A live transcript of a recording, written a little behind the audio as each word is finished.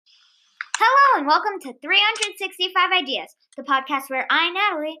and welcome to 365 Ideas, the podcast where I,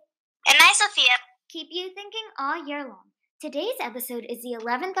 Natalie, and I, Sophia, keep you thinking all year long. Today's episode is the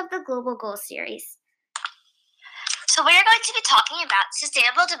 11th of the Global Goals series. So we are going to be talking about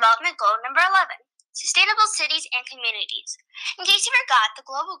Sustainable Development Goal number 11, Sustainable Cities and Communities. In case you forgot, the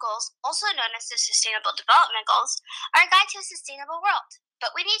Global Goals, also known as the Sustainable Development Goals, are a guide to a sustainable world.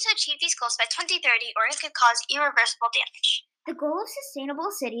 But we need to achieve these goals by 2030 or it could cause irreversible damage. The goal of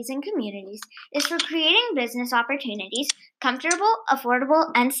sustainable cities and communities is for creating business opportunities, comfortable, affordable,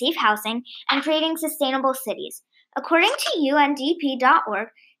 and safe housing, and creating sustainable cities. According to UNDP.org,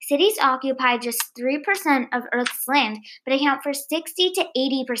 cities occupy just 3% of Earth's land, but account for 60 to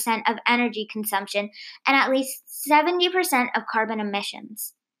 80% of energy consumption and at least 70% of carbon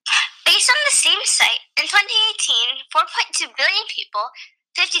emissions. Based on the same site, in 2018, 4.2 billion people,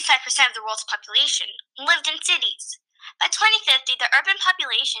 55% of the world's population, lived in cities. By 2050, the urban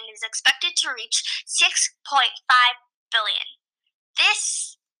population is expected to reach 6.5 billion.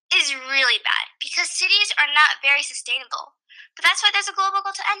 This is really bad because cities are not very sustainable. But that's why there's a global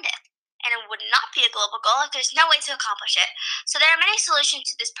goal to end it. And it would not be a global goal if there's no way to accomplish it. So there are many solutions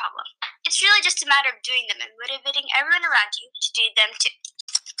to this problem. It's really just a matter of doing them and motivating everyone around you to do them too.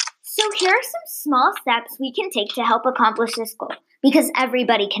 So here are some small steps we can take to help accomplish this goal, because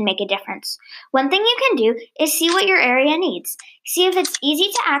everybody can make a difference. One thing you can do is see what your area needs. See if it's easy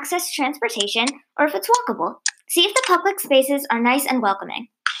to access transportation or if it's walkable. See if the public spaces are nice and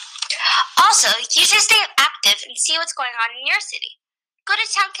welcoming. Also, you should stay active and see what's going on in your city. Go to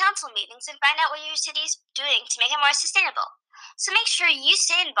town council meetings and find out what your city is doing to make it more sustainable. So make sure you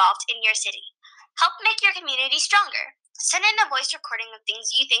stay involved in your city. Help make your community stronger. Send in a voice recording of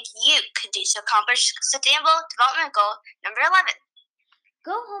things you think you could do to accomplish Sustainable Development Goal number 11.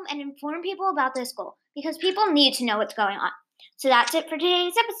 Go home and inform people about this goal because people need to know what's going on. So that's it for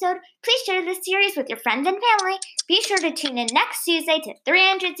today's episode. Please share this series with your friends and family. Be sure to tune in next Tuesday to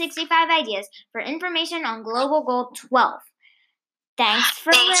 365 Ideas for information on Global Goal 12. Thanks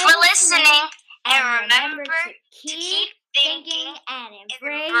for listening. And remember to keep thinking and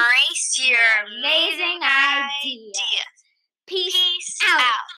embrace your amazing ideas. Peace